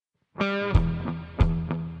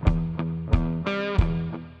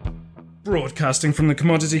Broadcasting from the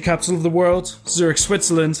commodity capital of the world, Zurich,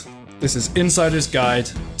 Switzerland, this is Insider's Guide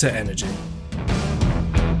to Energy.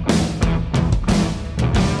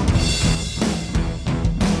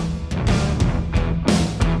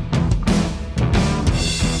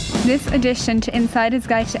 This edition to Insider's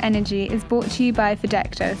Guide to Energy is brought to you by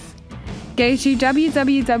Fidectis. Go to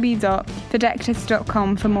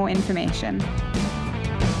www.fidectis.com for more information.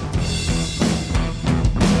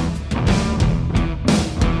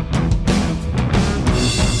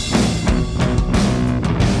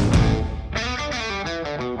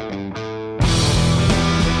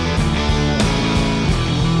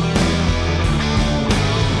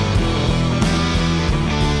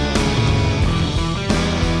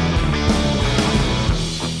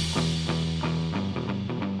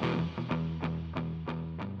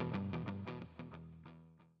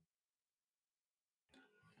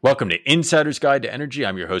 Welcome to Insider's Guide to Energy.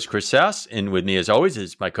 I'm your host, Chris Sass, and with me, as always,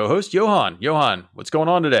 is my co-host, Johan. Johan, what's going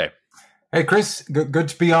on today? Hey, Chris. Good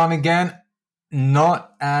to be on again.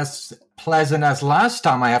 Not as pleasant as last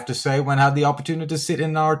time, I have to say, when I had the opportunity to sit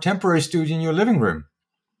in our temporary studio in your living room.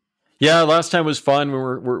 Yeah, last time was fun.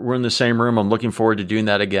 We're in the same room. I'm looking forward to doing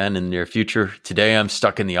that again in the near future. Today, I'm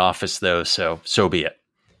stuck in the office, though, so be it.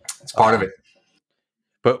 It's part of it.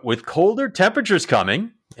 But with colder temperatures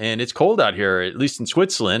coming, and it's cold out here, at least in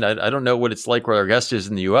Switzerland. I don't know what it's like where our guest is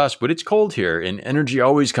in the US, but it's cold here. And energy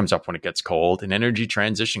always comes up when it gets cold, and energy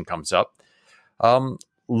transition comes up.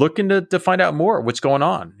 Looking to find out more what's going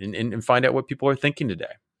on and find out what people are thinking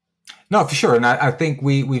today. No, for sure. And I think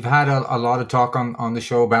we've had a lot of talk on the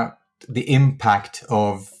show about the impact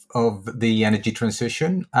of the energy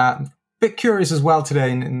transition. Bit curious as well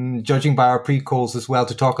today, and judging by our pre-calls as well,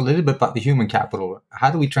 to talk a little bit about the human capital.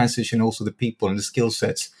 How do we transition also the people and the skill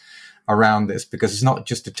sets around this? Because it's not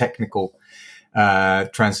just a technical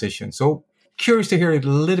transition. So curious to hear a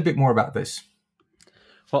little bit more about this.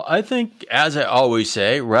 Well, I think, as I always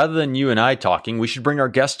say, rather than you and I talking, we should bring our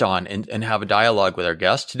guest on and have a dialogue with our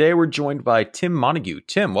guest. Today, we're joined by Tim Montague.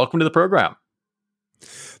 Tim, welcome to the program.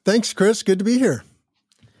 Thanks, Chris. Good to be here.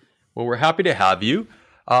 Well, we're happy to have you.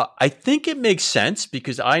 I think it makes sense,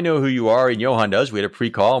 because I know who you are and Johan does. We had a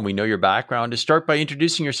pre-call and we know your background, to start by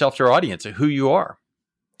introducing yourself to our audience and who you are.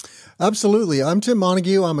 Absolutely. I'm Tim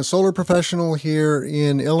Montague. I'm a solar professional here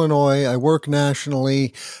in Illinois. I work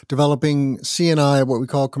nationally developing CNI, what we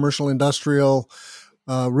call commercial industrial,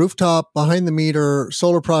 rooftop, behind the meter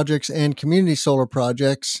solar projects and community solar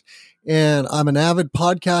projects. And I'm an avid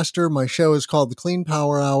podcaster. My show is called The Clean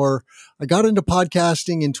Power Hour. I got into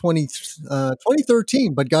podcasting in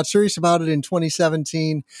 2013, but got serious about it in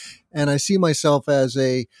 2017. And I see myself as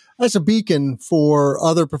a beacon for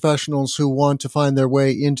other professionals who want to find their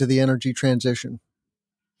way into the energy transition.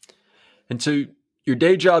 And so your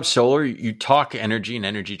day job, solar, you talk energy and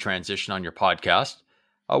energy transition on your podcast.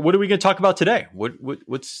 What are we going to talk about today?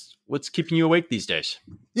 What's keeping you awake these days?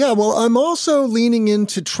 Yeah, well, I'm also leaning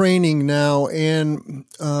into training now, and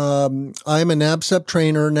I'm a NABCEP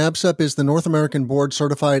trainer. NABCEP is the North American Board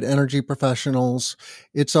Certified Energy Professionals.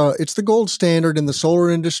 It's the gold standard in the solar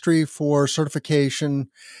industry for certification.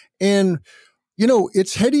 And, you know,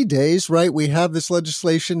 it's heady days, right? We have this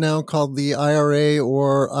legislation now called the IRA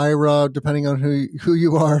or IRA, depending on who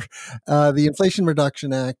you are, the Inflation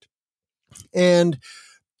Reduction Act. And,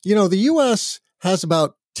 you know, the U.S. has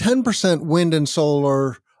about 10% wind and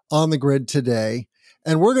solar on the grid today,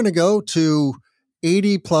 and we're going to go to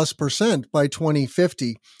 80+% by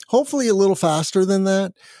 2050. Hopefully a little faster than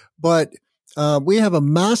that, but we have a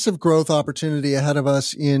massive growth opportunity ahead of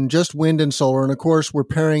us in just wind and solar. And of course, we're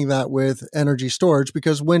pairing that with energy storage,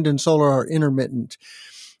 because wind and solar are intermittent.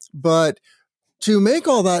 But to make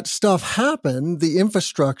all that stuff happen, the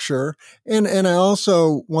infrastructure, and I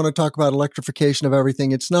also want to talk about electrification of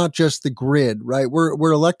everything. It's not just the grid, right?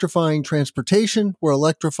 We're electrifying transportation, we're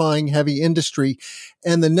electrifying heavy industry,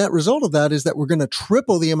 and the net result of that is that we're going to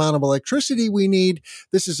triple the amount of electricity we need.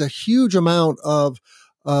 This is a huge amount of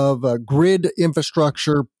grid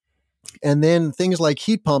infrastructure, and then things like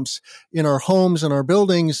heat pumps in our homes and our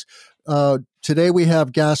buildings. Today we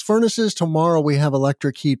have gas furnaces. Tomorrow we have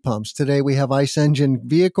electric heat pumps. Today we have ICE engine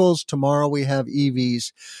vehicles. Tomorrow we have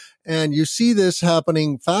EVs. And you see this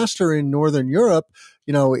happening faster in Northern Europe.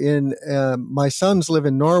 You know, my sons live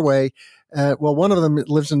in Norway. Well, one of them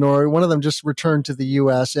lives in Norway. One of them just returned to the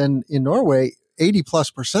U.S. And in Norway,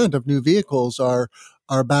 80+% of new vehicles are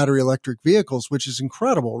battery electric vehicles, which is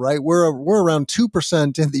incredible, right? We're around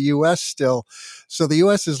 2% in the U.S. still. So the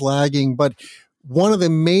U.S. is lagging. But one of the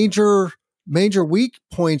major weak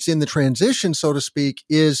points in the transition, so to speak,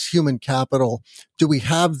 is human capital. Do we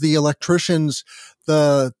have the electricians,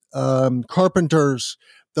 the carpenters,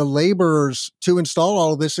 the laborers to install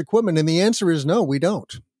all of this equipment? And the answer is no, we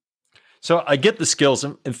don't. So I get the skills.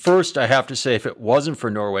 And first, I have to say, if it wasn't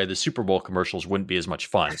for Norway, the Super Bowl commercials wouldn't be as much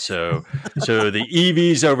fun. So the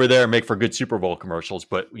EVs over there make for good Super Bowl commercials.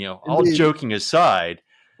 But, all joking aside,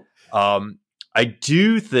 I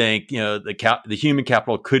do think, the human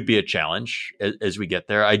capital could be a challenge as we get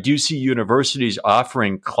there. I do see universities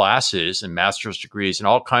offering classes and master's degrees and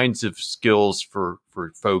all kinds of skills for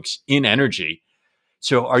folks in energy.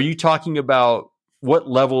 So are you talking about what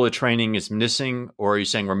level of training is missing, or are you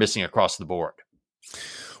saying we're missing across the board?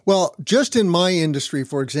 Well, just in my industry,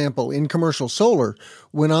 for example, in commercial solar,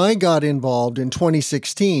 when I got involved in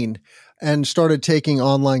 2016 and started taking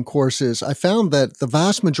online courses, I found that the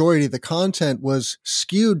vast majority of the content was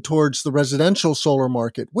skewed towards the residential solar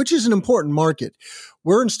market, which is an important market.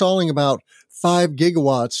 We're installing about 5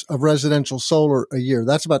 gigawatts of residential solar a year.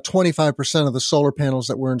 That's about 25% of the solar panels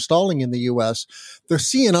that we're installing in the US. The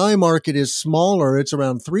C&I market is smaller. It's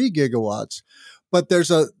around 3 gigawatts, but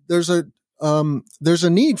there's a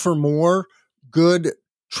need for more good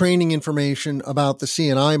training information about the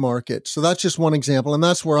C&I market. So that's just one example. And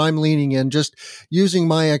that's where I'm leaning in, just using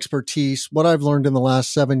my expertise, what I've learned in the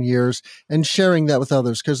last 7 years, and sharing that with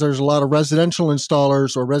others, because there's a lot of residential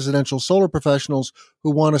installers or residential solar professionals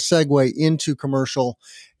who want to segue into commercial,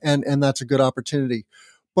 and that's a good opportunity.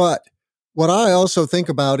 But what I also think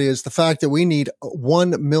about is the fact that we need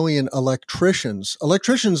 1 million electricians.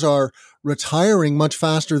 Electricians are retiring much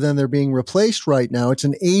faster than they're being replaced right now. It's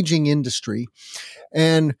an aging industry.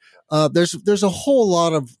 And there's a whole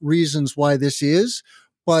lot of reasons why this is,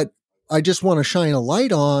 but I just want to shine a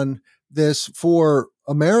light on this for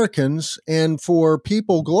Americans and for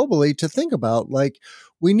people globally to think about. Like,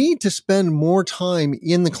 we need to spend more time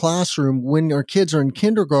in the classroom when our kids are in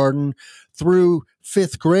kindergarten through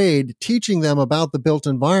 5th grade, teaching them about the built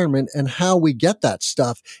environment and how we get that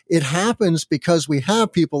stuff. It happens because we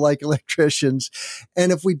have people like electricians.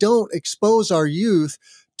 And if we don't expose our youth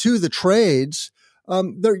to the trades,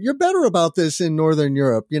 you're better about this in Northern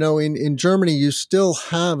Europe. In Germany, you still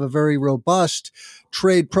have a very robust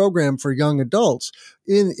trade program for young adults.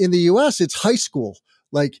 In the US, it's high school,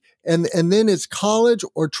 and then it's college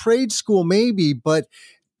or trade school maybe, but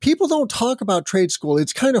people don't talk about trade school.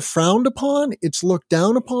 It's kind of frowned upon. It's looked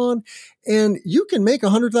down upon, and you can make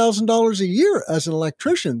 $100,000 a year as an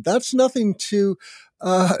electrician. That's nothing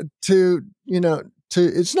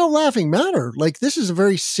it's no laughing matter. Like, this is a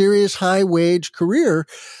very serious, high wage career,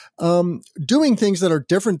 doing things that are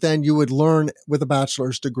different than you would learn with a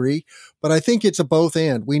bachelor's degree. But I think it's a both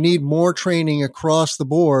and. We need more training across the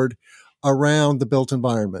board around the built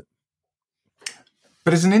environment.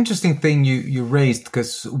 But it's an interesting thing you raised,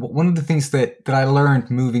 because one of the things that I learned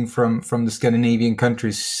moving from the Scandinavian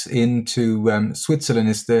countries into Switzerland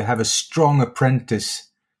is to have a strong apprentice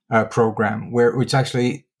program, which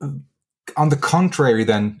actually, on the contrary,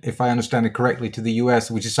 then, if I understand it correctly, to the US,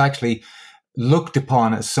 which is actually looked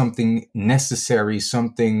upon as something necessary,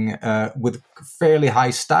 something with fairly high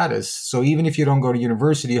status. So even if you don't go to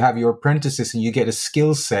university, you have your apprentices and you get a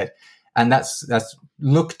skill set, and that's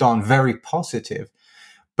looked on very positive.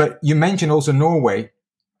 But you mentioned also Norway,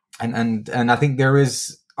 and I think there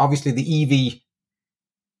is obviously the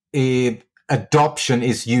EV adoption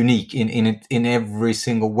is unique in every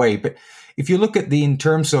single way. But if you look at in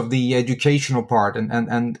terms of the educational part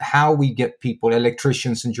and how we get people,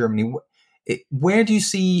 electricians in Germany, where do you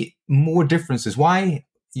see more differences? Why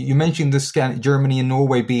you mentioned Germany and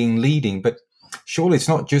Norway being leading, but surely it's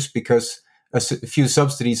not just because a few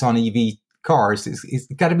subsidies on EV cars. It's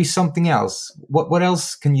got to be something else. What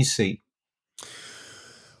else can you see?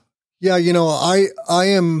 Yeah, I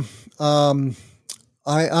am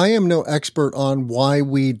no expert on why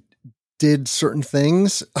we did certain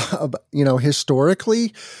things,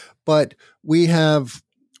 historically, but we have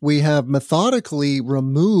methodically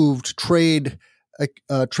removed trade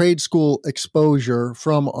school exposure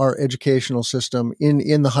from our educational system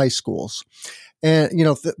in the high schools, and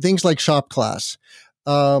things like shop class,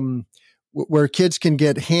 where kids can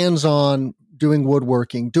get hands-on doing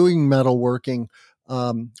woodworking, doing metalworking,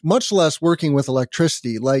 much less working with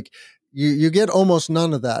electricity. Like, you get almost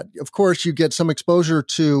none of that. Of course, you get some exposure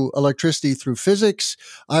to electricity through physics.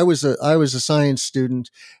 I was a science student,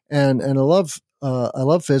 and I love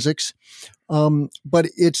physics. But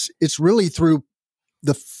it's really through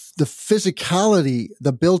the physicality,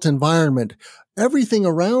 the built environment. Everything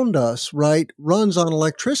around us, right, runs on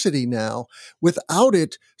electricity now. Without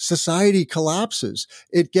it, society collapses.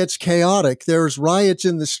 It gets chaotic. There's riots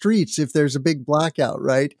in the streets if there's a big blackout,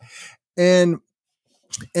 right? And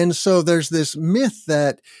And so there's this myth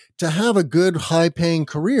that to have a good, high-paying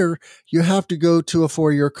career, you have to go to a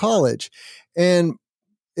 4-year college, and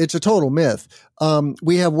it's a total myth.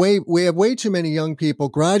 We have way too many young people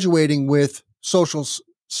graduating with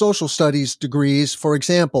social studies degrees, for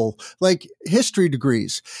example, like history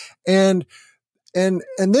degrees, and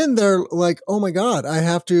then they're like, oh my God, I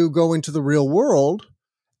have to go into the real world,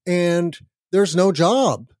 and there's no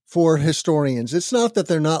job for historians. It's not that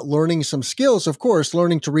they're not learning some skills. Of course,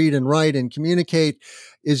 learning to read and write and communicate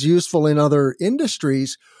is useful in other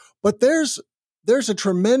industries, but there's a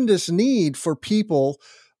tremendous need for people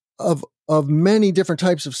of many different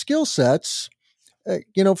types of skill sets.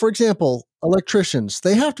 For example, electricians,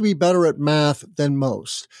 they have to be better at math than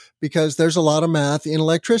most because there's a lot of math in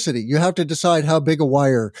electricity. You have to decide how big a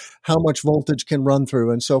wire, how much voltage can run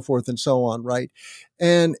through, and so forth and so on, right?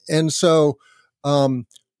 And so,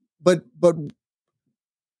 but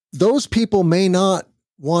those people may not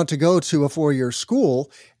want to go to a 4-year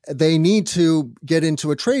school. They need to get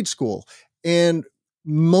into a trade school. And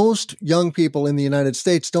most young people in the United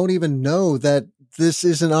States don't even know that this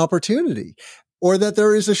is an opportunity or that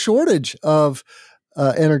there is a shortage of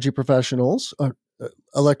energy professionals,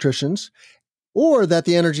 electricians, or that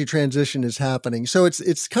the energy transition is happening. So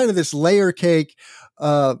it's kind of this layer cake.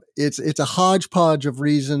 It's a hodgepodge of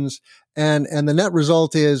reasons. And the net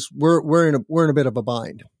result is we're in a bit of a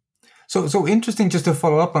bind. So interesting, just to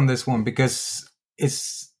follow up on this one, because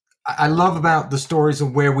I love about the stories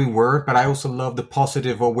of where we were, but I also love the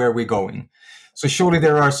positive of where we're going. So surely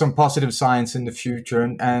there are some positive signs in the future,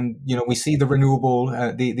 and we see the renewable,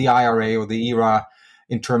 the IRA or the ERA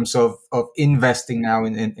in terms of investing now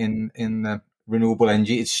in renewable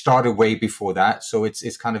energy. It started way before that, so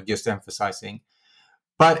it's kind of just emphasizing.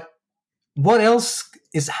 But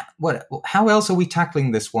how else are we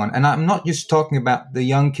tackling this one? And I'm not just talking about the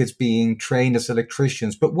young kids being trained as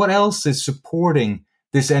electricians, but what else is supporting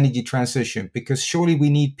this energy transition? Because surely we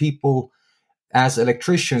need people as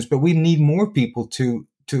electricians, but we need more people to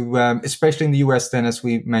especially in the US then, as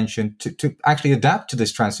we mentioned, to actually adapt to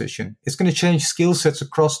this transition. It's going to change skill sets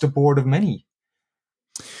across the board of many.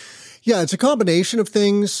 Yeah, it's a combination of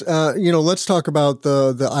things. Let's talk about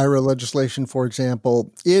the IRA legislation, for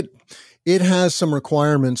example. It has some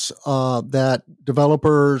requirements that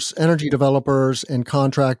energy developers and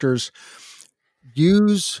contractors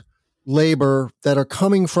use labor that are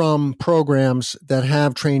coming from programs that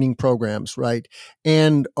have training programs, right,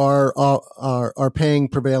 and are paying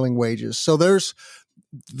prevailing wages. So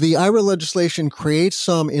the IRA legislation creates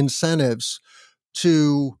some incentives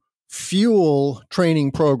to fuel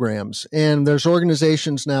training programs. And there's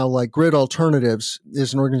organizations now like Grid Alternatives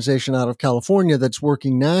is an organization out of California that's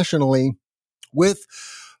working nationally with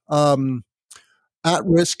at-risk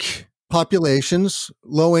populations,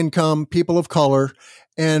 low income, people of color,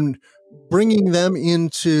 and bringing them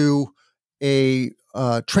into a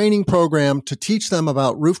training program to teach them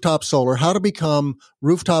about rooftop solar, how to become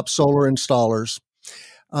rooftop solar installers.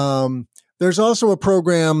 There's also a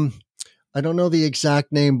program, I don't know the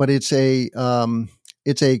exact name, but it's a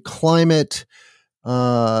climate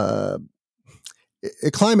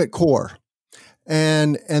core,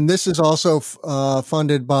 and this is also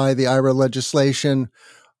funded by the IRA legislation.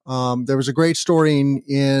 There was a great story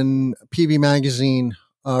in PV Magazine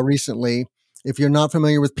recently. If you're not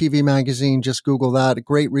familiar with PV Magazine, just Google that. A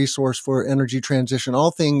great resource for energy transition,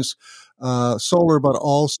 all things solar, but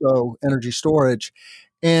also energy storage.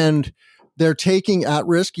 And they're taking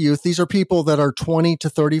at-risk youth. These are people that are 20 to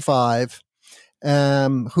 35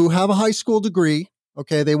 who have a high school degree.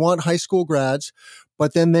 Okay, they want high school grads,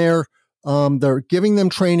 but then they're giving them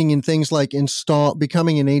training in things like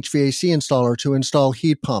becoming an HVAC installer to install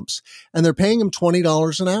heat pumps, and they're paying them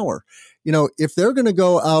 $20 an hour. If they're going to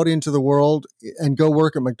go out into the world and go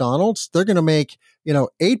work at McDonald's, they're going to make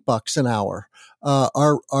 $8 an hour.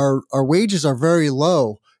 Our wages are very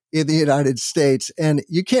low in the United States, and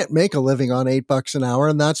you can't make a living on $8 an hour.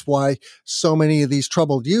 And that's why so many of these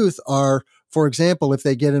troubled youth are, for example, if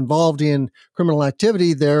they get involved in criminal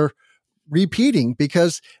activity, they're repeating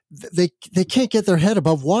because they can't get their head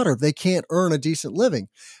above water. They can't earn a decent living.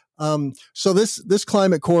 So this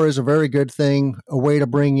climate core is a very good thing, a way to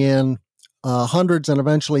bring in hundreds and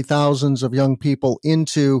eventually thousands of young people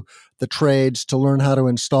into the trades to learn how to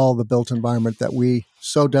install the built environment that we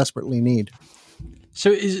so desperately need. So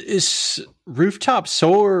is rooftop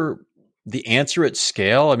solar the answer at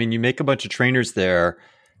scale? I mean, you make a bunch of trainers there,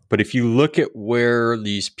 but if you look at where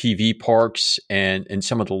these PV parks and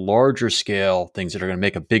some of the larger scale things that are going to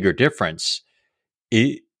make a bigger difference,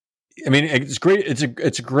 I mean, it's great.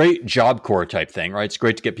 It's a great Job Corps type thing, right? It's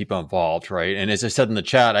great to get people involved, right? And as I said in the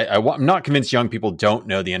chat, I'm not convinced young people don't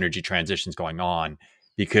know the energy transitions going on,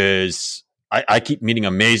 because I keep meeting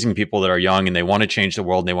amazing people that are young and they want to change the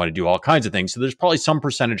world and they want to do all kinds of things. So there's probably some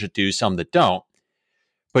percentage that do, some that don't.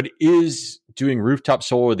 But is doing rooftop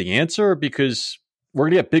solar the answer? Because we're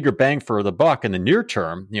going to get bigger bang for the buck in the near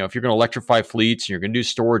term. If you're going to electrify fleets and you're going to do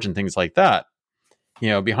storage and things like that,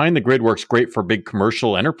 behind the grid works great for big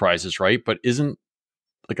commercial enterprises, right? But isn't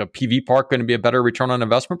like a PV park going to be a better return on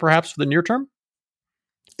investment perhaps for the near term?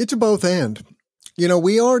 It's a both and.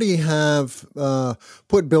 We already have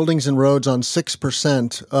put buildings and roads on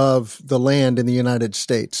 6% of the land in the United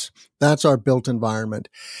States. That's our built environment.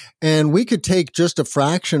 And we could take just a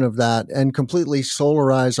fraction of that and completely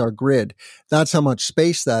solarize our grid. That's how much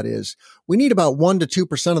space that is. We need about 1% to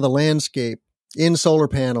 2% of the landscape in solar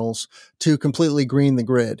panels to completely green the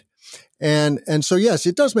grid. And so, yes,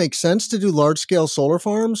 it does make sense to do large scale solar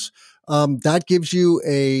farms. That gives you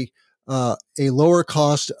a lower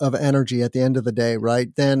cost of energy at the end of the day,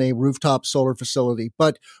 right, than a rooftop solar facility.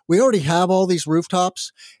 But we already have all these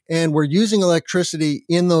rooftops and we're using electricity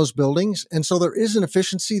in those buildings. And so there is an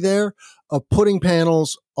efficiency there of putting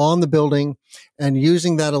panels on the building and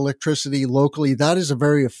using that electricity locally. That is a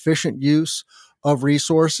very efficient use of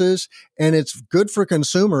resources, and it's good for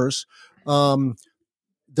consumers. They're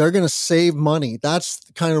going to save money. That's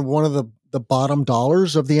kind of one of the bottom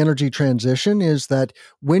dollars of the energy transition, is that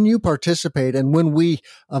when you participate and when we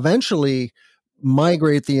eventually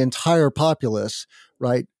migrate the entire populace,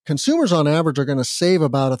 right, consumers on average are going to save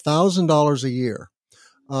about $1,000 a year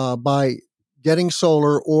by getting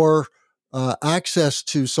solar or access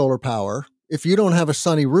to solar power. If you don't have a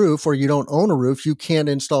sunny roof or you don't own a roof, you can't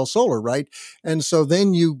install solar, right? And so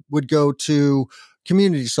then you would go to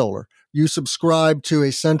community solar. You subscribe to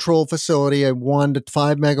a central facility, a 1 to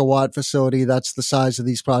 5 megawatt facility. That's the size of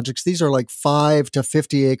these projects. These are like 5 to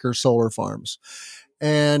 50 acre solar farms.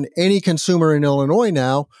 And any consumer in Illinois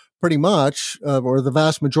now, pretty much, or the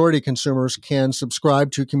vast majority of consumers, can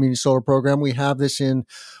subscribe to a community solar program. We have this in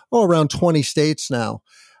around 20 states now.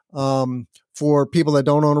 For people that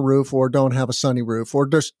don't own a roof or don't have a sunny roof or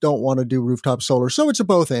just don't want to do rooftop solar. So it's a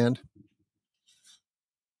both and.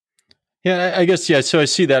 Yeah, I guess, yeah. So I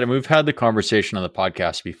see that. And we've had the conversation on the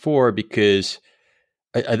podcast before, because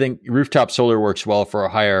I think rooftop solar works well for a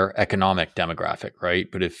higher economic demographic, right?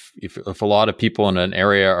 But if a lot of people in an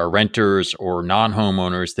area are renters or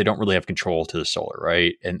non-homeowners, they don't really have control to the solar,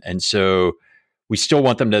 right? And so we still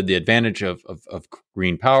want them to have the advantage of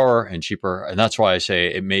green power and cheaper. And that's why I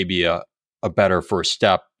say it may be a better first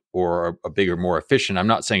step or a bigger, more efficient. I'm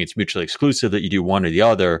not saying it's mutually exclusive that you do one or the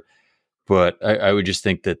other, but I would just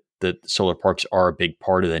think that solar parks are a big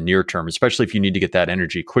part of the near term, especially if you need to get that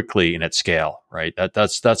energy quickly and at scale, right?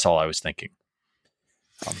 That's all I was thinking.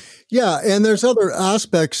 Yeah, and there's other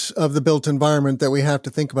aspects of the built environment that we have to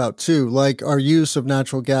think about too, like our use of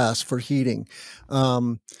natural gas for heating.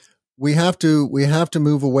 We have to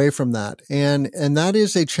move away from that. And that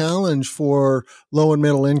is a challenge for low and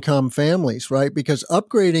middle income families, right? Because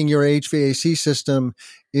upgrading your HVAC system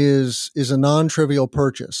is a non-trivial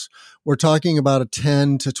purchase. We're talking about a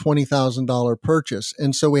 $10,000 to $20,000 purchase.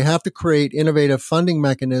 And so we have to create innovative funding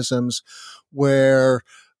mechanisms where,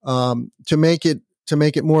 to make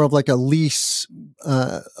it more of like a lease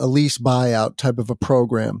buyout type of a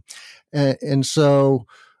program. And so,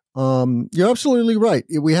 you're absolutely right.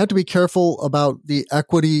 We have to be careful about the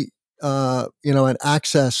equity, and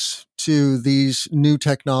access to these new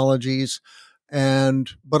technologies.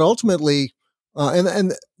 But ultimately,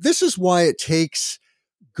 and this is why it takes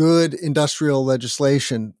good industrial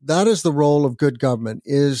legislation. That is the role of good government,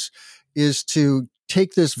 is to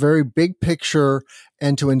take this very big picture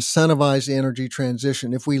and to incentivize the energy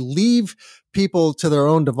transition. If we leave people to their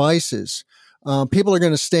own devices, people are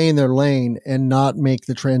going to stay in their lane and not make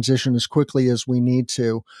the transition as quickly as we need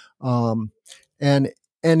to. And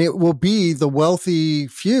it will be the wealthy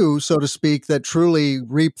few, so to speak, that truly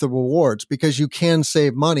reap the rewards, because you can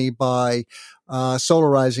save money by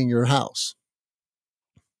solarizing your house.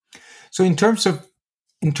 So in terms of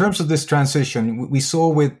this transition, we saw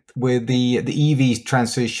with the EV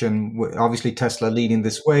transition, obviously Tesla leading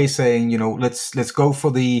this way, saying, let's go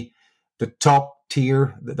for the top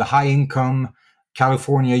tier, the high income.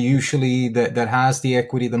 California usually that has the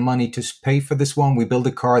equity, the money to pay for this one. We build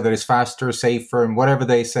a car that is faster, safer, and whatever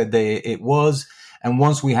they said it was. And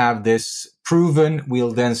once we have this proven,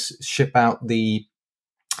 we'll then ship out the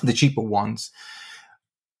cheaper ones.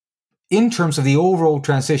 In terms of the overall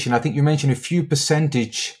transition, I think you mentioned a few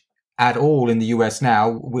percentage at all in the US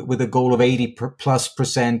now, with a goal of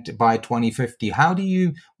 80+% by 2050.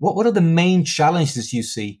 What are the main challenges you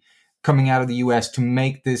see coming out of the US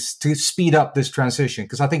to speed up this transition?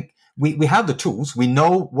 Because I think we have the tools, we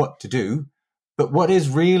know what to do, but what is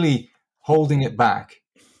really holding it back?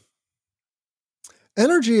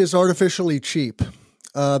 Energy is artificially cheap.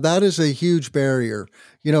 That is a huge barrier.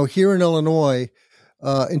 Here in Illinois,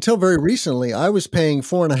 until very recently, I was paying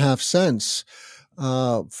 4.5 cents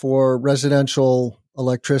for residential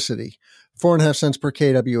electricity, 4.5 cents per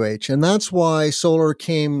kWh. And that's why solar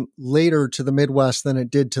came later to the Midwest than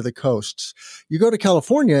it did to the coasts. You go to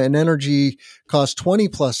California and energy costs 20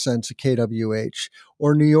 plus cents a kWh,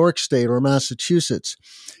 or New York State or Massachusetts.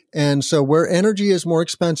 And so where energy is more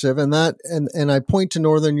expensive, and I point to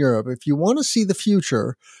Northern Europe, if you want to see the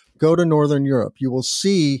future, go to Northern Europe. You will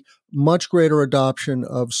see much greater adoption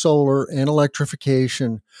of solar and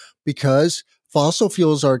electrification because fossil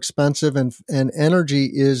fuels are expensive and energy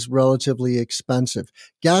is relatively expensive.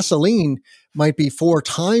 Gasoline might be 4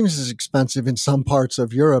 times as expensive in some parts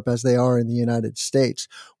of Europe as they are in the United States.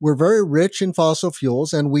 We're very rich in fossil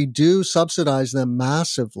fuels and we do subsidize them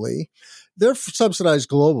massively. They're subsidized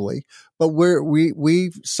globally, but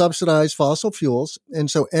we subsidize fossil fuels. And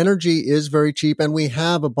so energy is very cheap and we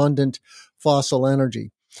have abundant fossil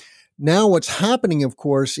energy. Now what's happening, of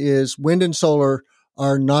course, is wind and solar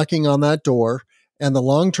are knocking on that door, and the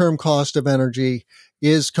long-term cost of energy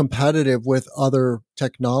is competitive with other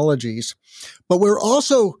technologies. But we're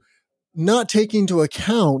also not taking into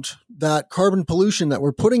account that carbon pollution that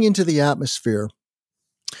we're putting into the atmosphere.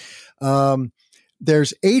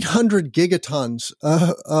 There's 800 gigatons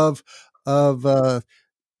of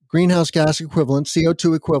greenhouse gas equivalents,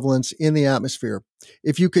 CO2 equivalents in the atmosphere.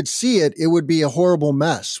 If you could see it, it would be a horrible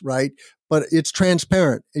mess, right? But it's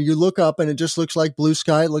transparent. And you look up and it just looks like blue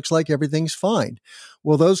sky. It looks like everything's fine.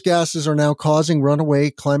 Well, those gases are now causing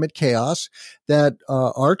runaway climate chaos that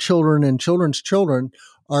our children and children's children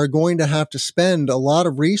are going to have to spend a lot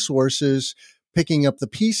of resources picking up the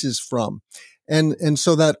pieces from. And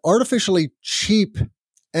so that artificially cheap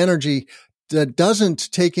energy that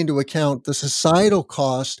doesn't take into account the societal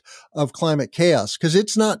cost of climate chaos, because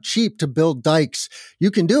it's not cheap to build dikes.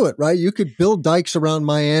 You can do it, right? You could build dikes around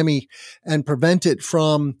Miami and prevent it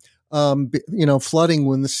from, flooding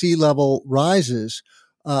when the sea level rises.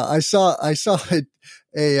 I saw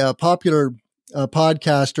a popular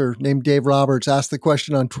podcaster named Dave Roberts asked the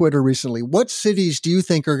question on Twitter recently: what cities do you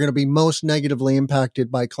think are going to be most negatively impacted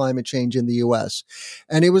by climate change in the U.S.?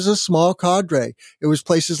 And it was a small cadre. It was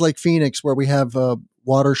places like Phoenix, where we have a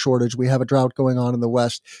water shortage. We have a drought going on in the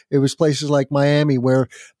West. It was places like Miami, where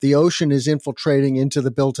the ocean is infiltrating into the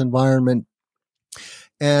built environment.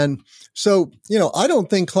 And so, I don't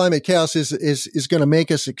think climate chaos is going to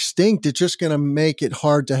make us extinct. It's just going to make it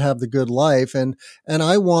hard to have the good life. And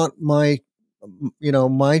I want my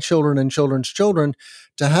children and children's children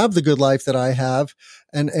to have the good life that I have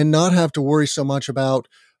and not have to worry so much about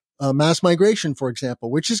mass migration, for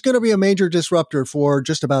example, which is going to be a major disruptor for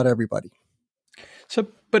just about everybody. So,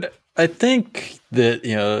 but I think that,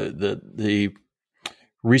 the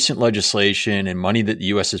recent legislation and money that the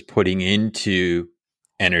U.S. is putting into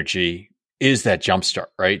energy is that jumpstart,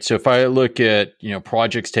 right? So if I look at,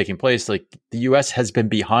 projects taking place, like the U.S. has been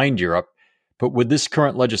behind Europe, but with this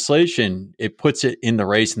current legislation, it puts it in the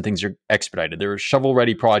race and things are expedited. There are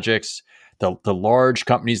shovel-ready projects. The large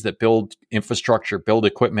companies that build infrastructure, build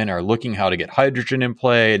equipment are looking how to get hydrogen in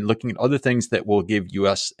play and looking at other things that will give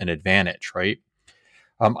U.S. an advantage, right?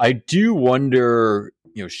 I do wonder,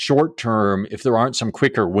 short term, if there aren't some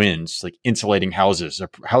quicker wins, like insulating houses.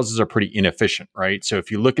 Houses are pretty inefficient, right? So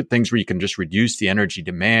if you look at things where you can just reduce the energy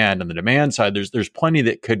demand on the demand side, there's plenty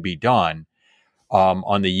that could be done.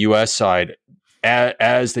 On the U.S. side,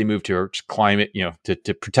 as they move to climate,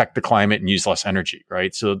 to protect the climate and use less energy,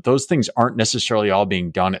 right? So those things aren't necessarily all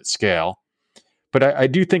being done at scale. But I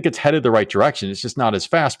do think it's headed the right direction. It's just not as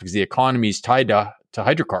fast because the economy is tied to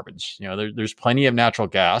hydrocarbons. There's plenty of natural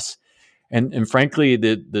gas. And frankly,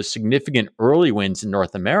 the significant early wins in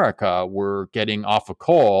North America were getting off of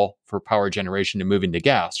coal for power generation and moving to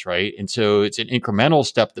gas, right? And so it's an incremental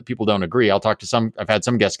step that people don't agree. I've had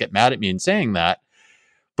some guests get mad at me in saying that,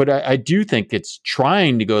 but I do think it's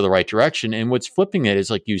trying to go the right direction. And what's flipping it is,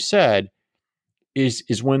 like you said,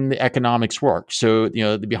 is when the economics work. So,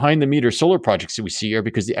 the behind the meter solar projects that we see are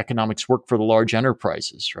because the economics work for the large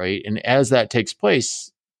enterprises, right? And as that takes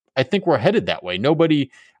place, I think we're headed that way. Nobody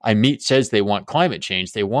I meet says they want climate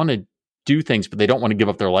change. They want to do things, but they don't want to give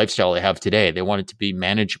up their lifestyle they have today. They want it to be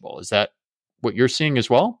manageable. Is that what you're seeing as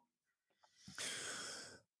well?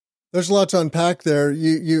 There's a lot to unpack there.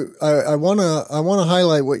 I want to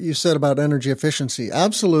highlight what you said about energy efficiency.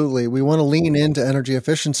 Absolutely, we want to lean into energy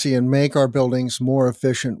efficiency and make our buildings more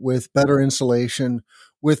efficient with better insulation,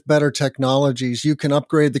 with better technologies. You can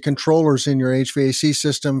upgrade the controllers in your HVAC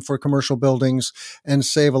system for commercial buildings and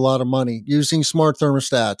save a lot of money using smart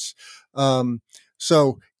thermostats.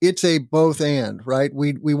 So it's a both and, right?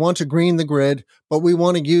 We want to green the grid, but we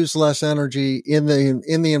want to use less energy in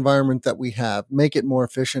the environment that we have, make it more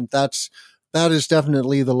efficient. That is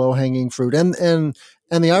definitely the low hanging fruit. And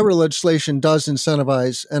the IRA legislation does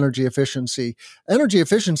incentivize energy efficiency. Energy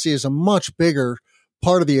efficiency is a much bigger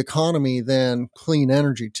part of the economy than clean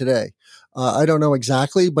energy today. I don't know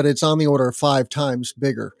exactly, but it's on the order of 5 times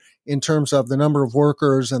bigger in terms of the number of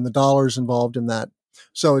workers and the dollars involved in that.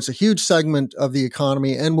 So it's a huge segment of the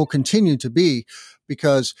economy and will continue to be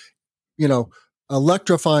because,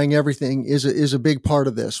 electrifying everything is a big part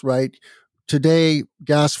of this, right? Today,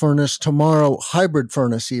 gas furnace, tomorrow, hybrid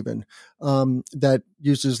furnace even, that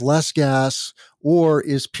uses less gas or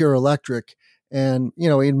is pure electric. And,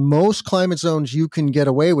 in most climate zones, you can get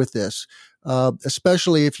away with this,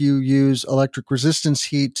 especially if you use electric resistance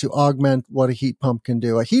heat to augment what a heat pump can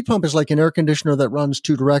do. A heat pump is like an air conditioner that runs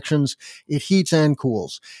 2 directions. It heats and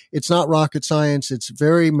cools. It's not rocket science. It's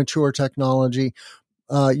very mature technology.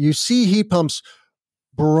 You see heat pumps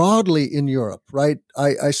broadly in Europe, right?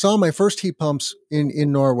 I saw my first heat pumps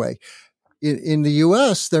in Norway. In the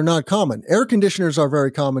US, they're not common. Air conditioners are very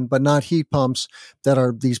common, but not heat pumps that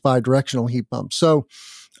are these bidirectional heat pumps. So,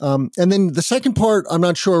 and then the second part, I'm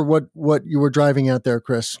not sure what you were driving at there,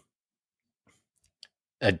 Chris.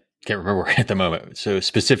 I can't remember at the moment. So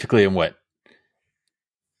specifically in what?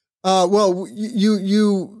 Well,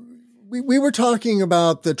 we were talking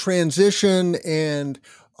about the transition and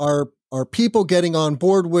our people getting on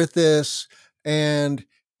board with this, and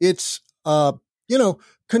it's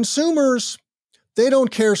consumers, they don't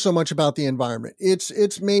care so much about the environment.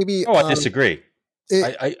 It's maybe. Oh, I disagree.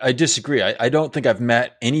 I disagree. I don't think I've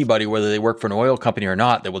met anybody, whether they work for an oil company or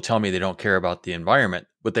not, that will tell me they don't care about the environment.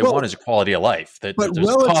 What they want is a quality of life. There's a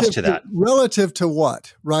cost to that. Relative to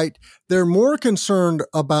what, right? They're more concerned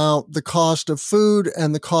about the cost of food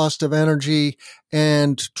and the cost of energy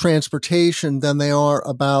and transportation than they are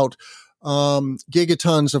about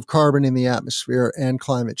gigatons of carbon in the atmosphere and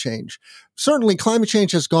climate change. Certainly, climate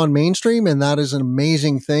change has gone mainstream, and that is an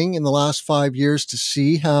amazing thing in the last 5 years to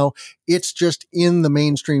see how it's just in the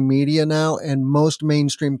mainstream media now, and most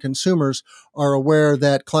mainstream consumers are aware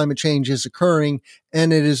that climate change is occurring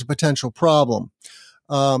and it is a potential problem.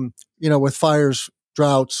 With fires,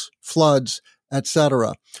 droughts, floods,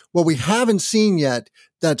 etc. What we haven't seen yet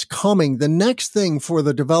that's coming, the next thing for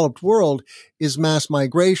the developed world is mass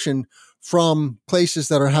migration from places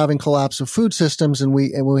that are having collapse of food systems. And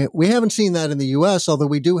we haven't seen that in the US, although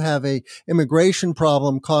we do have a immigration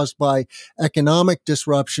problem caused by economic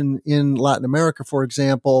disruption in Latin America, for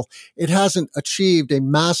example. It hasn't achieved a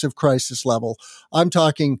massive crisis level. I'm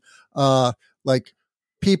talking, like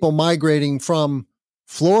people migrating from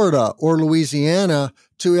Florida or Louisiana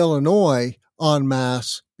to Illinois en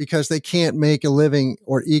masse because they can't make a living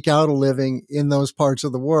or eke out a living in those parts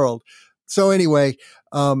of the world. So anyway,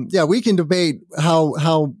 we can debate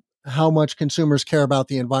how much consumers care about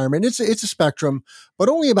the environment. It's a spectrum, but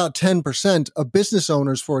only about 10% of business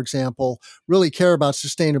owners, for example, really care about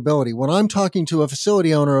sustainability. When I'm talking to a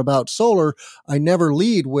facility owner about solar, I never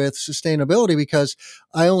lead with sustainability because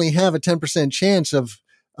I only have a 10% chance of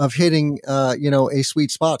hitting a sweet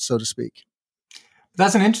spot, so to speak.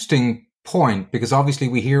 That's an interesting point, because obviously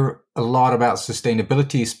we hear a lot about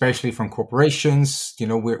sustainability, especially from corporations.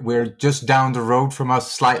 We're just down the road from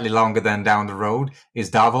us, slightly longer than down the road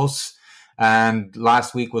is Davos. And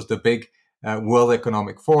last week was the big World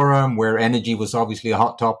Economic Forum, where energy was obviously a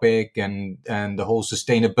hot topic, and the whole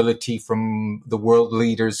sustainability from the world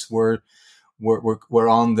leaders were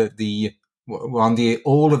on the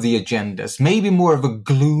all of the agendas. Maybe more of a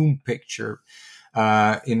gloom picture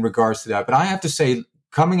in regards to that. But I have to say,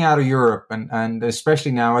 coming out of Europe, and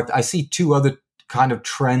especially now, I see 2 other kind of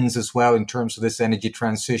trends as well in terms of this energy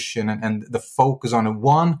transition and the focus on it.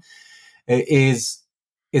 One is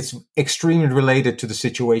it's extremely related to the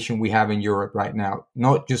situation we have in Europe right now,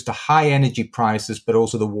 not just the high energy prices, but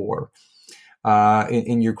also the war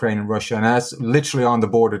in Ukraine and Russia. And that's literally on the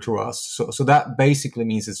border to us. So that basically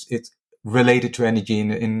means it's related to energy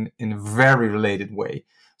in a very related way.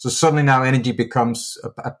 So suddenly now energy becomes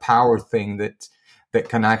a power thing that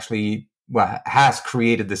can actually, has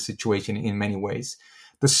created this situation in many ways.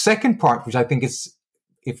 The second part, which I think is,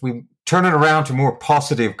 if we turn it around to more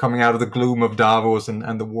positive, coming out of the gloom of Davos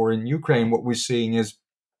and the war in Ukraine, what we're seeing is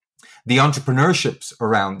the entrepreneurships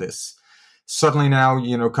around this. Suddenly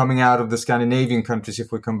now, coming out of the Scandinavian countries,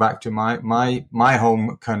 if we come back to my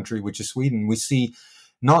home country, which is Sweden, we see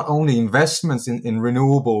not only investments in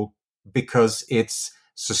renewable because it's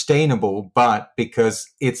sustainable, but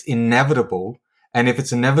because it's inevitable. And if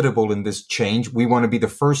it's inevitable in this change, we want to be the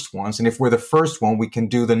first ones. And if we're the first one, we can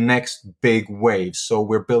do the next big wave. So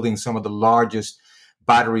we're building some of the largest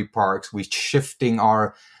battery parks. We're shifting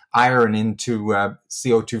our iron into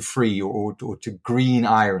CO2 free or to green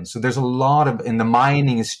iron. So there's a lot of, and the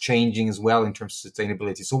mining is changing as well in terms of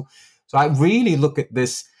sustainability. So I really look at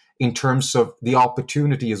this in terms of the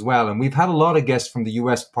opportunity as well. And we've had a lot of guests from the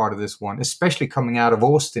US part of this one, especially coming out of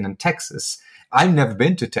Austin and Texas. I've never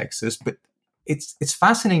been to Texas, but it's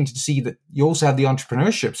fascinating to see that you also have the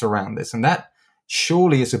entrepreneurships around this. And that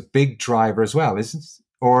surely is a big driver as well, isn't it?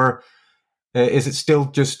 Or is it still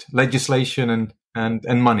just legislation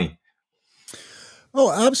and money?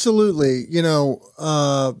 Oh, absolutely.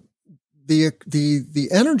 The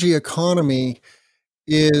energy economy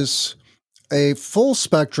is a full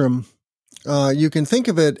spectrum. You can think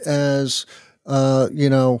of it as,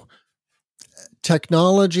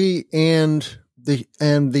 technology and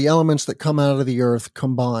the elements that come out of the earth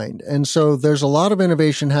combined. And so there's a lot of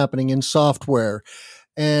innovation happening in software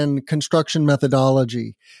and construction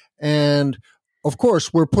methodology. And of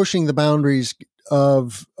course, we're pushing the boundaries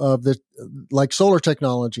of the, like solar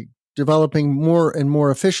technology, developing more and more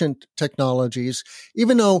efficient technologies,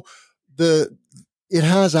 even though it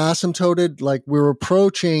has asymptoted, like we're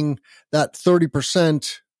approaching that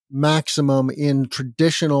 30% maximum in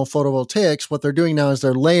traditional photovoltaics. What they're doing now is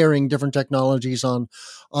they're layering different technologies on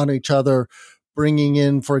each other, bringing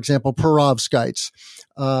in, for example, perovskites.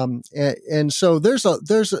 And so there's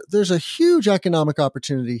a huge economic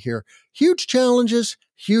opportunity here, huge challenges,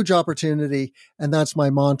 huge opportunity. And that's my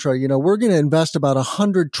mantra. We're going to invest about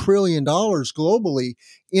 $100 trillion globally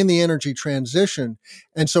in the energy transition.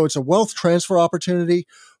 And so it's a wealth transfer opportunity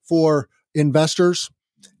for investors.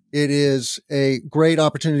 It is a great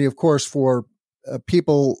opportunity, of course, for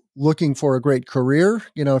people looking for a great career.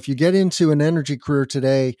 If you get into an energy career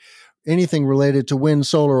today, anything related to wind,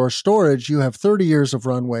 solar, or storage, you have 30 years of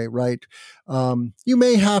runway, right? You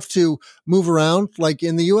may have to move around. Like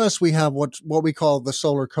in the US, we have what we call the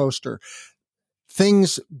solar coaster.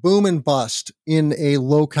 Things boom and bust in a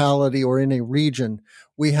locality or in a region.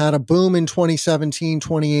 We had a boom in 2017,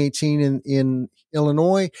 2018 in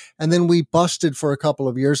Illinois, and then we busted for a couple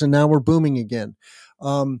of years, and now we're booming again.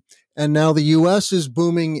 And now the U.S. is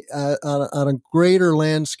booming on a greater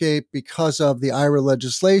landscape because of the IRA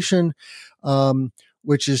legislation,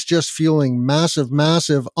 which is just fueling massive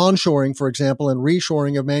onshoring, for example, and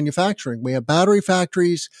reshoring of manufacturing. We have battery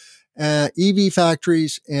factories, EV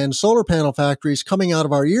factories, and solar panel factories coming out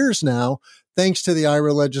of our ears now, thanks to the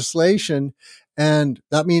IRA legislation. And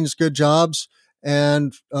that means good jobs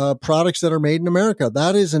and products that are made in America.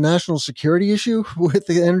 That is a national security issue with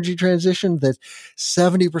the energy transition, that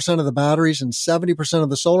 70% of the batteries and 70% of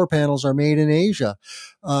the solar panels are made in Asia.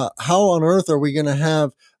 How on earth are we going to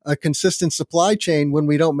have a consistent supply chain when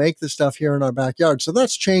we don't make the stuff here in our backyard? So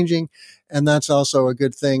that's changing, and that's also a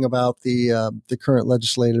good thing about the current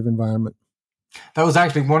legislative environment. That was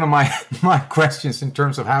actually one of my questions in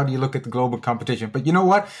terms of how do you look at the global competition. But you know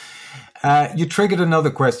what? You triggered another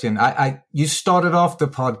question. You started off the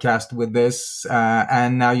podcast with this,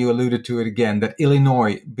 and now you alluded to it again, that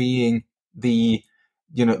Illinois being the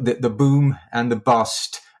boom and the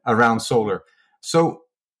bust around solar. So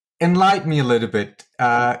enlighten me a little bit.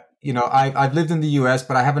 I've lived in the US,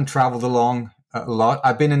 but I haven't traveled along a lot.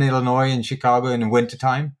 I've been in Illinois and Chicago in the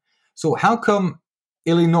wintertime. So how come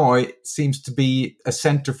Illinois seems to be a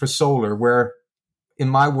center for solar, where in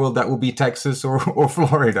my world that will be Texas or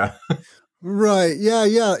Florida? Right.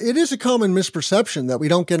 Yeah. It is a common misperception that we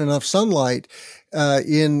don't get enough sunlight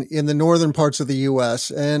in the northern parts of the U.S.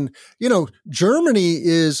 And Germany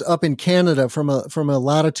is up in Canada from a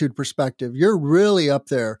latitude perspective. You're really up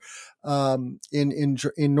there in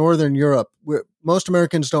northern Europe. Most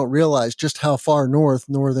Americans don't realize just how far north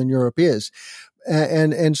northern Europe is.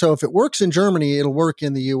 And so if it works in Germany, it'll work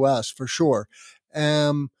in the U.S. for sure.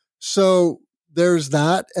 So there's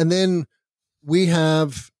that. And then we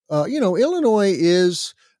have, Illinois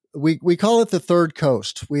is, we call it the third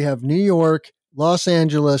coast. We have New York, Los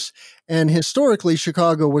Angeles, And historically,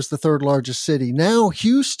 Chicago was the third largest city. Now,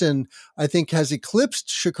 Houston, I think, has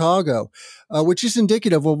eclipsed Chicago, which is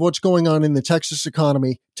indicative of what's going on in the Texas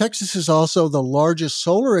economy. Texas is also the largest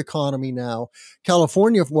solar economy now.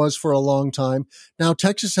 California was for a long time. Now,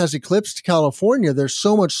 Texas has eclipsed California. There's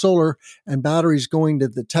so much solar and batteries going to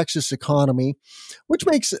the Texas economy, which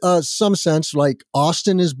makes some sense. Like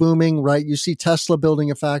Austin is booming, right? You see Tesla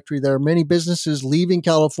building a factory there. Many businesses leaving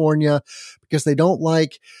California because they don't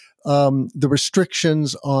like the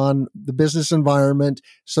restrictions on the business environment.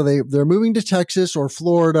 So they're moving to Texas or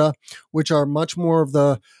Florida, which are much more of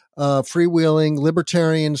the freewheeling,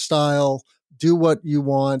 libertarian style, do what you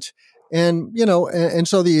want. And, and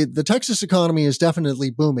so the Texas economy is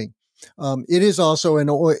definitely booming. It is also an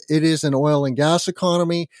oil and gas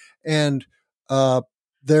economy. And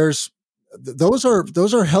those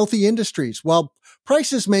are healthy industries. While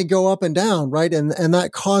prices may go up and down, right? And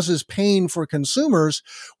that causes pain for consumers.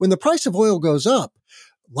 When the price of oil goes up,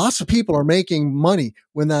 lots of people are making money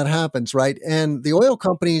when that happens, right? And the oil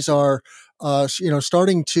companies are,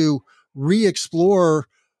 starting to re-explore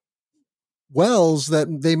wells that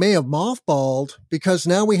they may have mothballed, because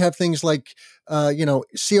now we have things like,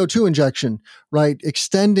 CO2 injection, right?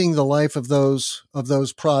 Extending the life of those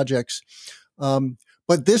projects.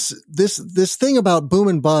 But this thing about boom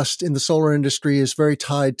and bust in the solar industry is very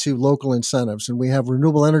tied to local incentives. And we have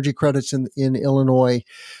renewable energy credits in Illinois,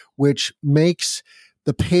 which makes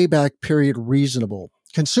the payback period reasonable.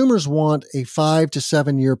 Consumers want a 5 to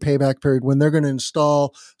 7 year payback period when they're going to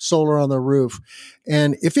install solar on their roof.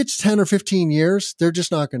 And if it's 10 or 15 years, they're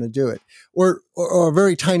just not going to do it. Or a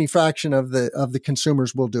very tiny fraction of the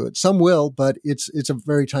consumers will do it. Some will, but it's a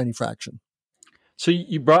very tiny fraction. So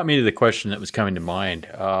you brought me to the question that was coming to mind,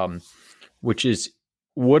 which is,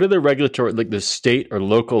 what are the regulatory, like the state or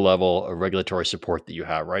local level of regulatory support that you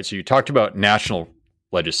have, right? So you talked about national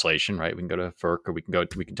legislation, right? We can go to FERC, or we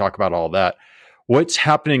can talk about all that. What's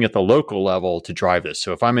happening at the local level to drive this?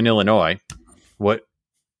 So if I'm in Illinois,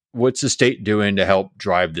 what's the state doing to help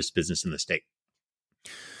drive this business in the state?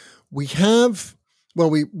 We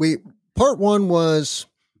part one was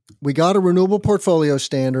we got a renewable portfolio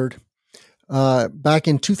standard back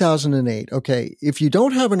in 2008. Okay, if you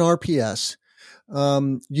don't have an RPS,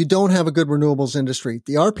 you don't have a good renewables industry.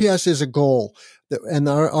 The RPS is a goal, and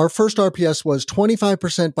our first RPS was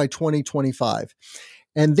 25% by 2025.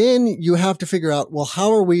 And then you have to figure out, well,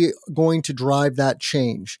 how are we going to drive that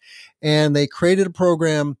change? And they created a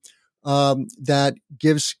program that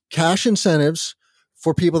gives cash incentives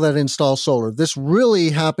for people that install solar. This really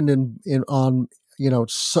happened in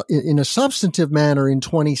a substantive manner in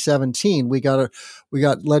 2017. We got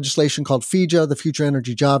legislation called FEJA, the Future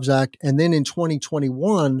Energy Jobs Act, and then in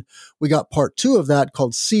 2021 we got part 2 of that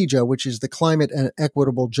called CEJA, which is the Climate and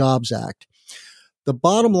Equitable Jobs Act. The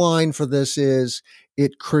bottom line for this is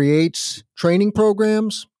it creates training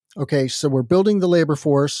programs. Okay, so we're building the labor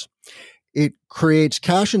force. It creates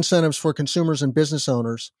cash incentives for consumers and business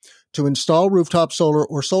owners to install rooftop solar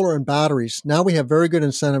or solar and batteries. Now we have very good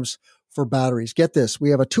incentives for batteries. Get this,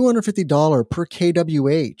 we have a $250 per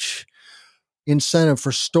kWh incentive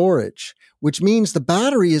for storage, which means the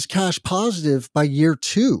battery is cash positive by year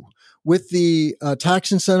 2 with the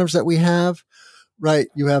tax incentives that we have. Right.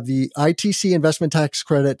 You have the ITC investment tax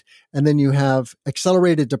credit, and then you have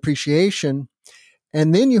accelerated depreciation,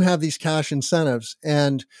 and then you have these cash incentives,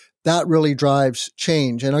 and that really drives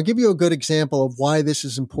change. And I'll give you a good example of why this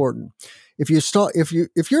is important. If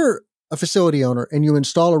you're a facility owner and you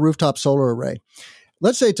install a rooftop solar array,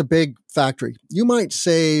 let's say it's a big factory, you might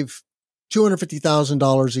save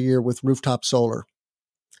 $250,000 a year with rooftop solar.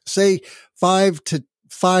 Say 5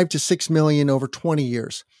 to 6 million over 20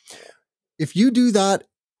 years. If you do that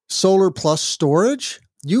solar plus storage,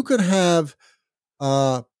 you could have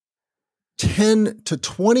 $10 to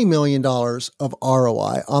 $20 million of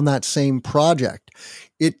ROI on that same project.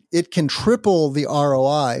 It can triple the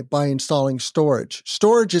ROI by installing storage.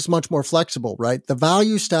 Storage is much more flexible, right? The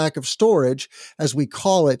value stack of storage, as we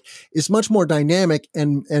call it, is much more dynamic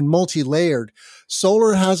and multi-layered.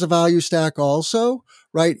 Solar has a value stack also,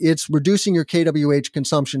 right? It's reducing your kWh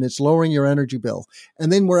consumption. It's lowering your energy bill.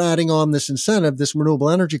 And then we're adding on this incentive, this renewable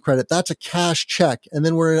energy credit. That's a cash check. And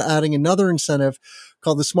then we're adding another incentive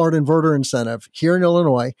called the Smart Inverter Incentive here in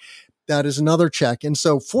Illinois. That is another check. And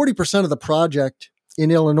so 40% of the project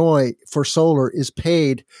in Illinois for solar is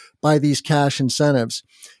paid by these cash incentives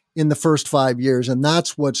in the first 5 years. And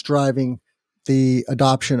that's what's driving the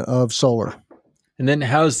adoption of solar. And then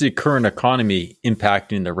how's the current economy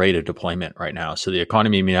impacting the rate of deployment right now? So the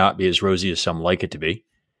economy may not be as rosy as some like it to be.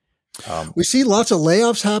 We see lots of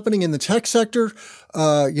layoffs happening in the tech sector.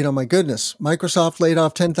 My goodness, Microsoft laid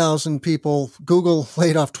off 10,000 people. Google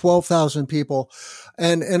laid off 12,000 people.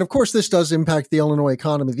 And of course, this does impact the Illinois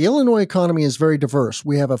economy. The Illinois economy is very diverse.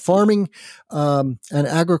 We have a farming and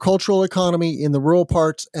agricultural economy in the rural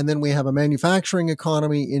parts, and then we have a manufacturing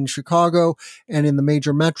economy in Chicago and in the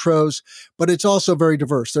major metros. But it's also very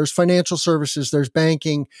diverse. There's financial services, there's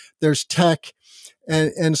banking, there's tech.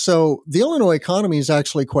 And so the Illinois economy is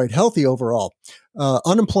actually quite healthy overall.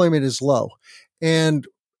 Unemployment is low, and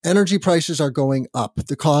energy prices are going up.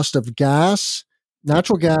 The cost of gas,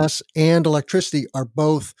 natural gas, and electricity are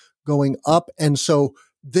both going up. And so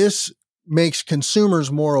this makes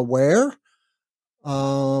consumers more aware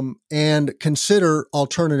and consider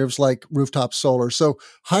alternatives like rooftop solar. So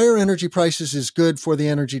higher energy prices is good for the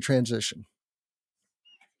energy transition.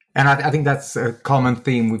 And I think that's a common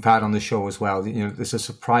theme we've had on the show as well. This is a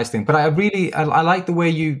surprise thing. But I like the way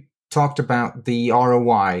you talked about the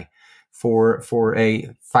ROI for a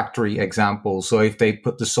factory example. So if they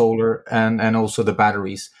put the solar and also the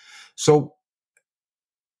batteries. So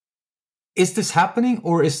is this happening,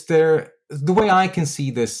 or is there, the way I can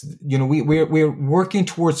see this, we're working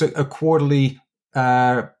towards a quarterly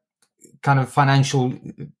kind of financial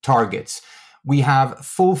targets. We have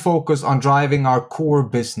full focus on driving our core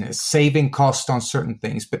business, saving cost on certain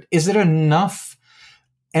things. But is it enough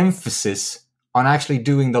emphasis on actually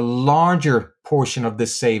doing the larger portion of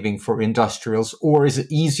this saving for industrials? Or is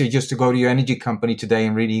it easier just to go to your energy company today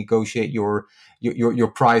and renegotiate your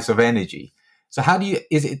price of energy? So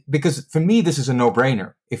because for me, this is a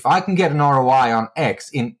no-brainer. If I can get an ROI on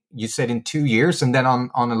X you said in 2 years, and then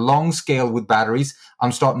on a long scale with batteries,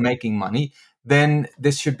 I'm start making money, then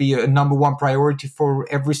this should be a number one priority for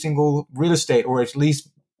every single real estate, or at least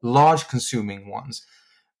large consuming ones.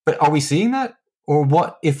 But are we seeing that? Or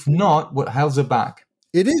what, if not, what holds it back?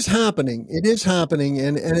 It is happening. It is happening.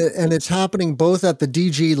 And it's happening both at the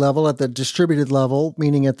DG level, at the distributed level,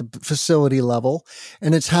 meaning at the facility level,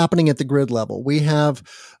 and it's happening at the grid level. We have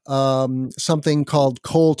something called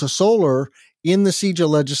coal to solar in the CEJA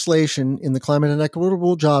legislation, in the Climate and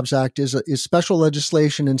Equitable Jobs Act, is special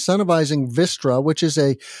legislation incentivizing Vistra, which is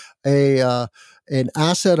an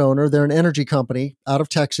asset owner. They're an energy company out of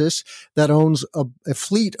Texas that owns a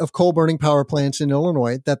fleet of coal burning power plants in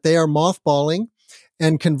Illinois that they are mothballing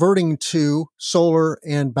and converting to solar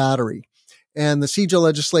and battery. And the CEJA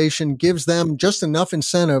legislation gives them just enough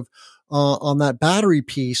incentive on that battery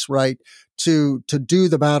piece, right, to do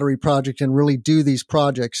the battery project and really do these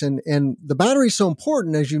projects. And the battery is so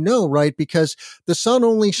important, as you know, right, because the sun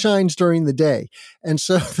only shines during the day. And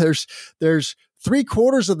so there's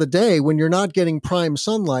 3/4 of the day when you're not getting prime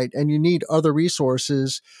sunlight and you need other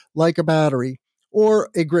resources like a battery or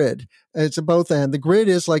a grid. It's a both and. The grid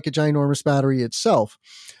is like a ginormous battery itself.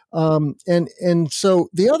 And so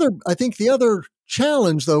I think the other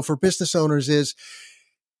challenge though for business owners is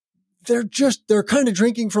they're kind of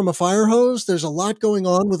drinking from a fire hose. There's a lot going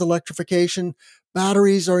on with electrification.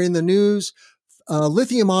 Batteries are in the news.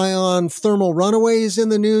 Lithium ion thermal runaway is in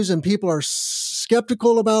the news, and people are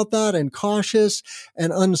skeptical about that and cautious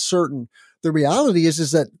and uncertain. The reality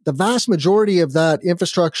is that the vast majority of that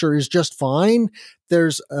infrastructure is just fine.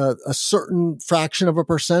 There's a certain fraction of a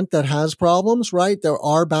percent that has problems, right? There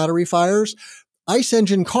are battery fires. ICE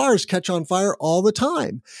engine cars catch on fire all the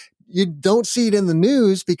time. You don't see it in the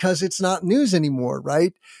news because it's not news anymore,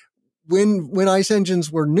 right? When ICE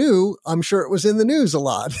engines were new, I'm sure it was in the news a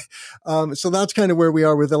lot. So that's kind of where we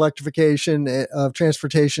are with electrification of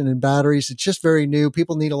transportation and batteries. It's just very new.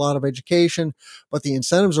 People need a lot of education, but the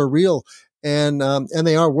incentives are real, and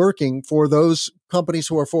they are working for those companies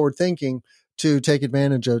who are forward thinking to take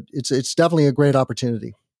advantage of. It's definitely a great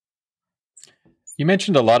opportunity. You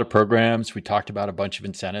mentioned a lot of programs. We talked about a bunch of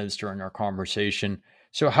incentives during our conversation.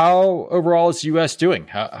 So how overall is the U.S. doing?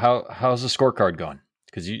 How's the scorecard going?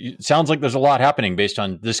 Because it sounds like there's a lot happening based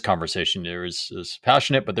on this conversation. There is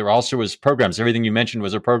passionate, but there also was programs. Everything you mentioned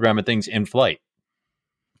was a program of things in flight.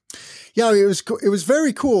 Yeah, it was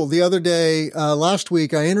very cool. The other day, last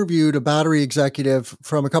week, I interviewed a battery executive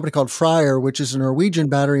from a company called Freyr, which is a Norwegian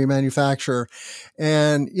battery manufacturer.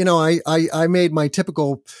 And, I made my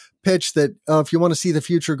typical pitch that if you want to see the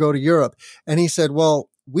future, go to Europe. And he said, well,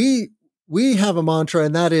 we have a mantra,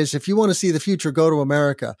 and that is, if you want to see the future, go to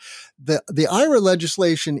America. The IRA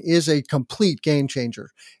legislation is a complete game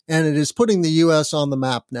changer, and it is putting the U.S. on the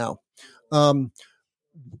map now.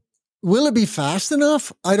 Will it be fast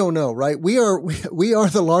enough? I don't know, right? We are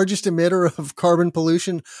the largest emitter of carbon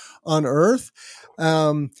pollution on Earth,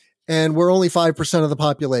 and we're only 5% of the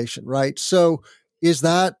population, right? So is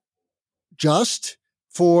that just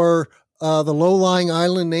for the low-lying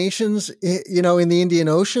island nations, in the Indian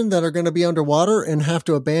Ocean that are going to be underwater and have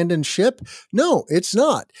to abandon ship? No, it's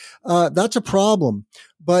not. That's a problem.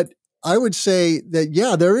 But I would say that,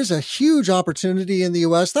 yeah, there is a huge opportunity in the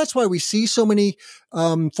U.S. That's why we see so many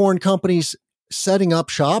foreign companies setting up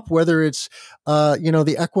shop, whether it's,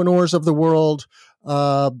 the Equinors of the world,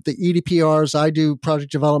 the EDPRs. I do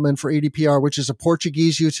project development for EDPR, which is a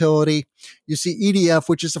Portuguese utility. You see EDF,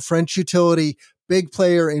 which is a French utility, big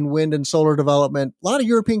player in wind and solar development. A lot of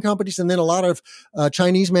European companies, and then a lot of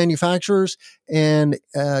Chinese manufacturers and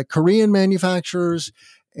Korean manufacturers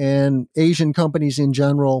and Asian companies in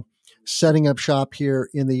general setting up shop here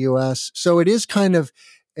in the U.S. So it is kind of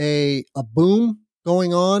a boom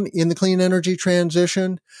going on in the clean energy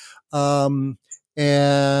transition. And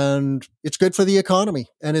it's good for the economy,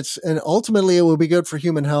 and ultimately it will be good for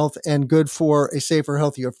human health and good for a safer,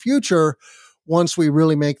 healthier future once we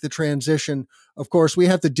really make the transition. Of course, we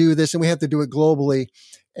have to do this, and we have to do it globally.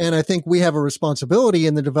 And I think we have a responsibility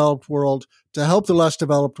in the developed world to help the less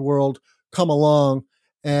developed world come along.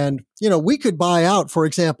 And, we could buy out, for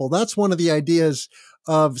example. That's one of the ideas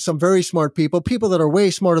of some very smart people that are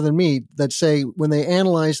way smarter than me, that say when they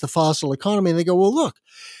analyze the fossil economy, they go, well, look,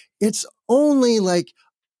 it's only like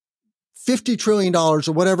 $50 trillion or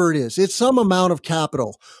whatever it is. It's some amount of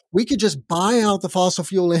capital. We could just buy out the fossil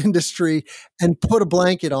fuel industry and put a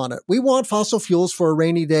blanket on it. We want fossil fuels for a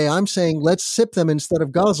rainy day. I'm saying let's sip them instead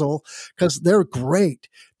of guzzle, because they're great.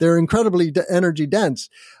 They're incredibly energy dense.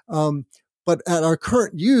 But at our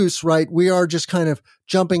current use, right, we are just kind of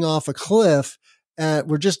jumping off a cliff.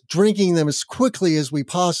 We're just drinking them as quickly as we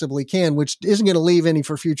possibly can, which isn't going to leave any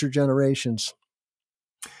for future generations.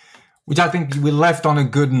 Which I think we left on a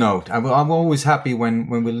good note. I'm always happy when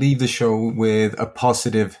we leave the show with a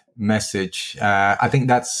positive message. I think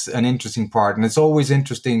that's an interesting part. And it's always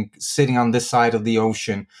interesting sitting on this side of the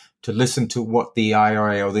ocean to listen to what the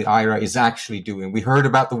IRA or the IRA is actually doing. We heard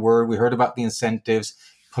about the word, we heard about the incentives.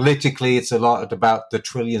 Politically, it's a lot about the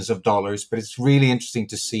trillions of dollars, but it's really interesting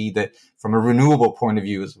to see that from a renewable point of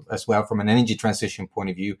view as well, from an energy transition point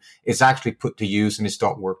of view, it's actually put to use and it's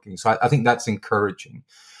not working. So I think that's encouraging.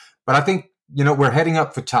 But I think, we're heading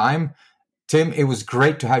up for time. Tim, it was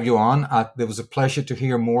great to have you on. There was a pleasure to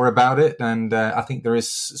hear more about it. And I think there is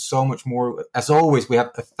so much more. As always, we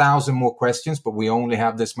have 1,000 more questions, but we only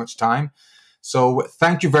have this much time. So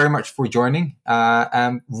thank you very much for joining,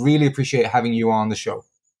 and really appreciate having you on the show.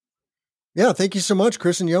 Yeah, thank you so much,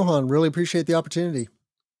 Chris and Johan. Really appreciate the opportunity.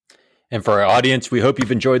 And for our audience, we hope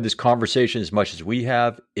you've enjoyed this conversation as much as we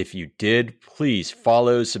have. If you did, please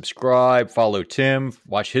follow, subscribe, follow Tim,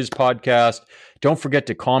 watch his podcast. Don't forget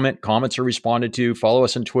to comment. Comments are responded to. Follow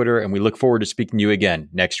us on Twitter, and we look forward to speaking to you again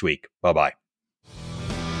next week. Bye-bye.